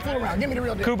Fool around. Give me the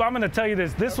real deal. Coop, I'm going to tell you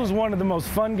this. This was one of the most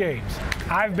fun games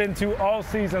I've been to all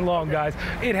season long, guys.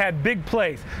 It had big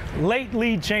plays, late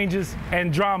lead changes,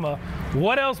 and drama.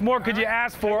 What else more could you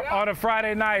ask for on a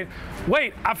Friday night?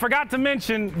 Wait, I forgot to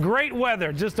mention great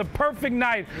weather. Just a perfect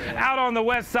night out on the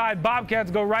west side. Bobcats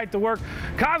go right to work.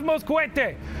 Cosmos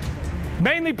Coete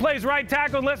mainly plays right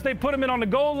tackle unless they put him in on the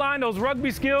goal line. Those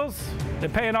rugby skills, they're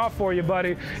paying off for you,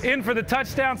 buddy. In for the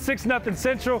touchdown, 6-0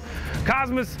 Central.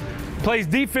 Cosmos plays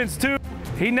defense too.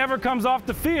 He never comes off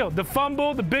the field. The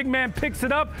fumble, the big man picks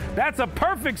it up. That's a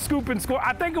perfect scoop and score.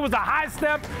 I think it was a high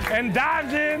step and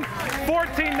dives in,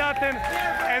 14-0.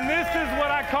 And this is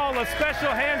what I call a special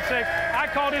handshake. I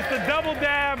call this the double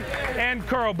dab and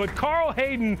curl. But Carl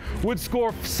Hayden would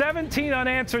score 17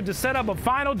 unanswered to set up a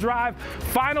final drive,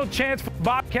 final chance for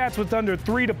Bobcats with under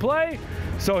 3 to play.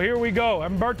 So here we go.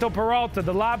 Humberto Peralta,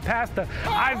 the lob pass to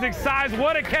Isaac Size.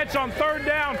 What a catch on 3rd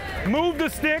down. Move the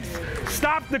sticks,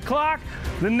 stop the clock.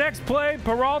 The next play,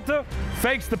 Peralta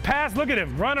fakes the pass. Look at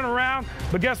him running around.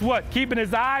 But guess what? Keeping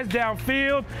his eyes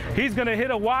downfield. He's going to hit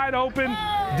a wide open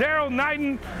Daryl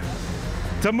Knighton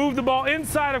to move the ball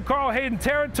inside of Carl Hayden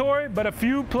territory. But a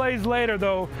few plays later,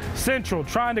 though, Central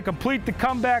trying to complete the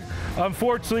comeback.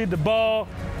 Unfortunately, the ball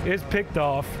is picked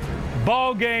off.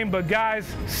 Ball game, but guys,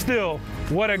 still,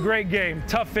 what a great game.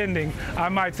 Tough ending, I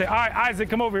might say. All right, Isaac,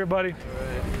 come over here, buddy.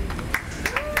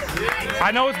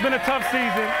 I know it's been a tough season,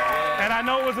 and I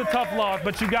know it was a tough loss,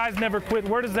 but you guys never quit.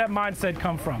 Where does that mindset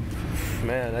come from?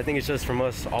 Man, I think it's just from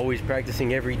us always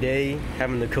practicing every day,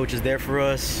 having the coaches there for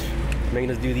us, making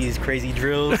us do these crazy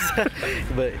drills.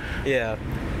 But yeah,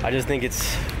 I just think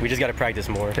we just got to practice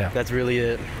more. Yeah. That's really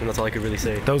it, and that's all I could really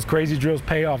say. Those crazy drills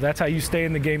pay off. That's how you stay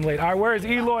in the game late. All right, where is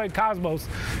Eloy and Cosmos?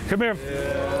 Come here.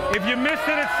 Yeah. If you missed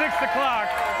it at 6 o'clock,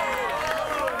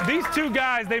 these two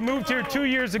guys, they moved here 2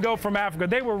 years ago from Africa.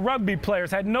 They were rugby players,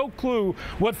 had no clue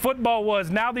what football was.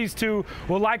 Now these two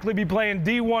will likely be playing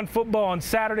D1 football on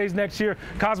Saturdays next year.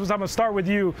 Cosmos, I'm going to start with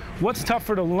you. What's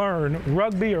tougher to learn,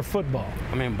 rugby or football?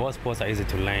 I mean, both sports are easy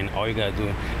to learn. All you got to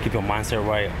do, keep your mindset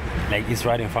right. Like, it's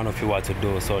right in front of you what to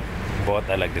do. So both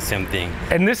are like the same thing.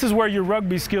 And this is where your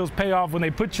rugby skills pay off when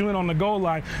they put you in on the goal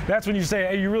line. That's when you say,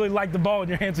 hey, you really like the ball in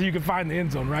your hand so you can find the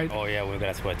end zone, right? Oh, yeah, we're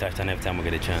going to score a touchdown every time we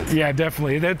get a chance. Yeah,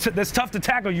 definitely. That's tough to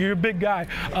tackle. You're a big guy.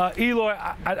 Eloy,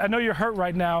 I know you're hurt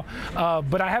right now,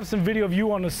 but I have some video of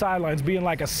you on the sidelines being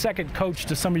like a second coach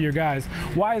to some of your guys.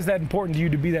 Why is that important to you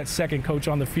to be that second coach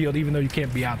on the field, even though you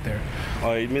can't be out there?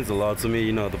 Oh, it means a lot to me.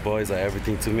 You know, the boys are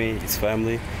everything to me. It's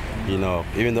family. You know,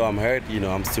 even though I'm hurt, you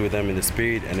know, I'm still with them in the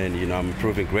spirit, and then, you know, I'm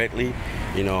improving greatly.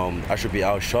 You know, I should be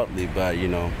out shortly, but, you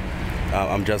know,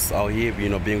 I'm just out here, you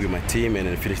know, being with my team and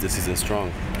then finish the season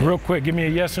strong. Real quick, give me a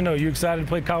yes or no. You excited to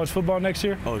play college football next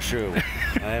year? Oh, sure.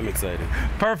 I am excited.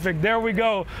 Perfect. There we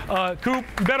go. Coop,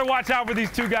 you better watch out for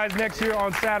these two guys next year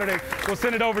on Saturday. We'll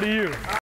send it over to you.